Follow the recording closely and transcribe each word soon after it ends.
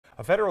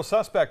A federal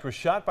suspect was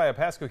shot by a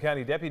Pasco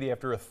County deputy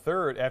after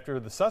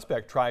the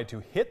suspect tried to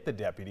hit the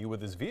deputy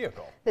with his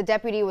vehicle. The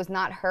deputy was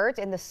not hurt,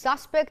 and the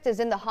suspect is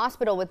in the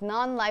hospital with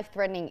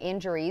non-life-threatening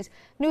injuries.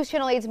 News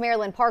Channel 8's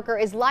Marilyn Parker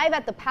is live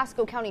at the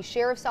Pasco County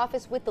Sheriff's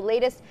Office with the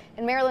latest.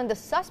 And Marilyn, the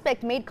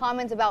suspect made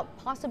comments about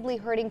possibly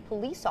hurting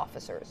police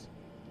officers.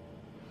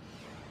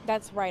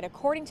 That's right.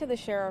 According to the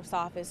sheriff's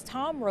office,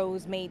 Tom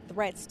Rose made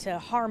threats to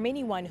harm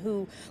anyone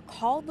who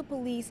called the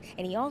police,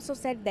 and he also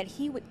said that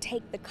he would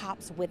take the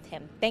cops with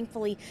him.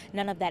 Thankfully,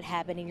 none of that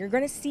happened, and you're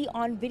going to see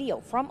on video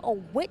from a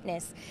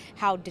witness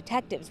how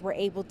detectives were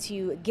able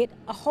to get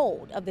a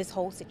hold of this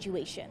whole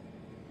situation.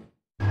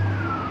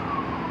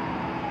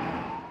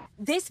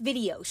 This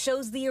video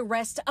shows the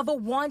arrest of a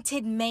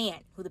wanted man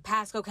who the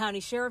Pasco County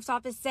Sheriff's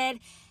Office said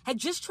had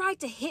just tried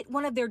to hit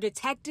one of their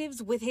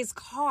detectives with his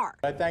car.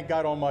 I thank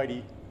God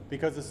Almighty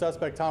because the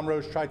suspect, Tom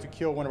Rose, tried to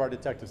kill one of our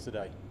detectives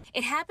today.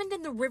 It happened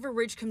in the River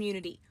Ridge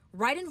community,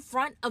 right in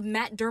front of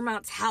Matt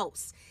Dermott's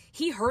house.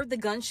 He heard the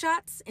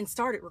gunshots and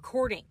started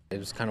recording. It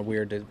was kind of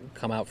weird to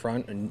come out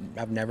front, and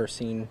I've never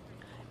seen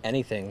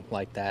anything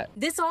like that.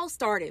 This all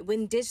started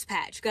when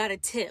dispatch got a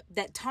tip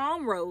that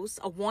Tom Rose,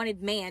 a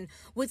wanted man,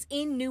 was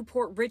in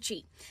Newport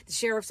Richey. The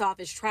sheriff's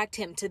office tracked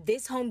him to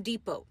this Home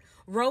Depot.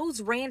 Rose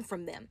ran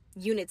from them.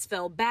 Units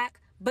fell back,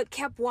 but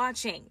kept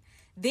watching.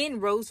 Then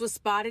Rose was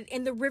spotted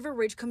in the River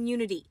Ridge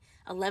community.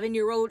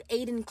 11-year-old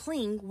Aiden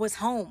Kling was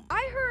home.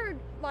 I heard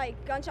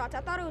like gunshots. I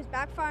thought it was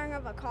backfiring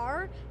of a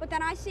car, but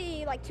then I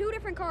see like 2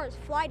 different cars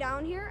fly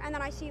down here, and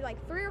then I see like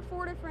 3 or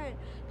 4 different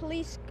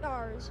police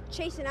cars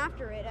chasing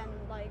after it, and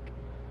like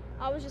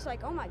I was just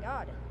like, oh my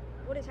God,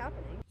 what is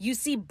happening? You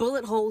see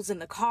bullet holes in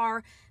the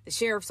car. The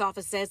sheriff's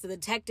office says the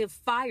detective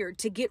fired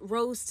to get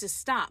Rose to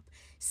stop,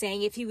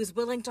 saying if he was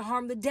willing to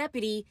harm the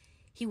deputy,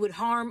 he would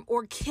harm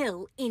or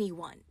kill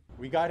anyone.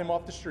 We got him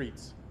off the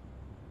streets.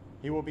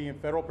 He will be in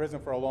federal prison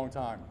for a long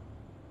time.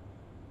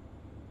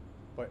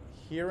 But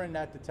hearing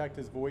that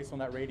detective's voice on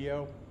that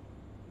radio,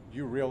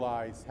 you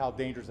realize how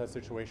dangerous that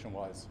situation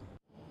was.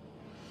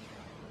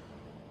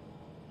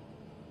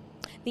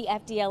 The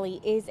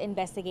FDLE is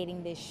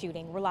investigating this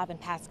shooting. We're live in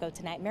Pasco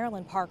tonight.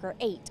 Marilyn Parker,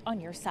 8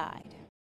 on your side.